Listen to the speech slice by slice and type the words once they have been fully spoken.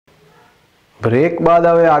Break બાદ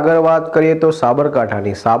હવે આગળ વાત કરીએ તો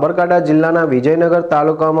સાબરકાંઠાની. સાબરકાંઠા જિલ્લાના વિજયનગર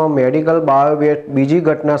તાલુકામાં મેડિકલ બાયોવેસ્ટ બીજી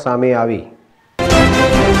ઘટના સામે આવી.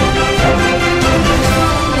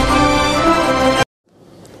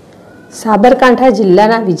 સાબરકાંઠા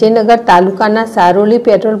જિલ્લાના વિજયનગર તાલુકાના સારોલી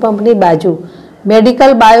પેટ્રોલ પંપની બાજુ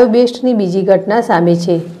મેડિકલ બાયોવેસ્ટની બીજી ઘટના સામે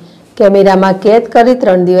છે. કેમેરામાં કેદ કરી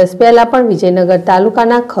 3 દિવસ પહેલા પણ વિજયનગર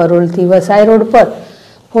તાલુકાના ખરોલથી વસાઈ રોડ પર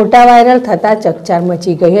ફોટા વાયરલ થતા ચકચાર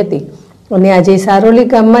મચી ગઈ હતી. અને આજે સારોલી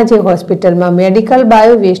ગામમાં જે હોસ્પિટલમાં મેડિકલ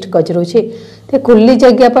બાયોવેસ્ટ કચરો છે તે ખુલ્લી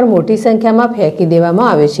જગ્યા પર મોટી સંખ્યામાં ફેંકી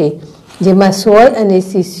દેવામાં આવે છે, જેમાં સોય અને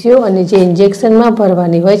શીશીઓ અને જે ઇન્જેક્શનમાં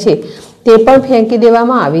ભરવાની હોય છે તે પણ ફેંકી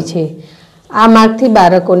દેવામાં આવી છે. આ માર્ગથી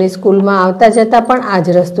બાળકોને સ્કૂલમાં આવતા જતા પણ આ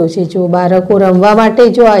જ રસ્તો છે. જો બાળકો રમવા માટે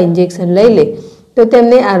જો આ ઇન્જેક્શન લઈ લે તો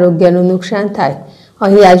તેમને આરોગ્યનું નુકસાન થાય.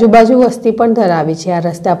 અહીં આજુબાજુ વસ્તી પણ ધરાવે છે. આ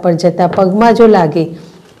રસ્તા પર જતા પગમાં જો લાગે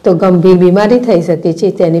તો ગંભીર બીમારી થઈ શકે છે.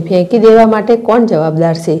 તેને ફેંકી દેવા માટે કોણ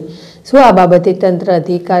જવાબદાર છે? શું આ બાબતે તંત્ર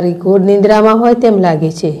અધિકારી ઘોર નિંદ્રામાં હોય તેમ લાગે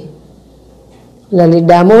છે? લલિત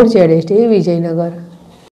ડામોર, ZSTV, વિજયનગર.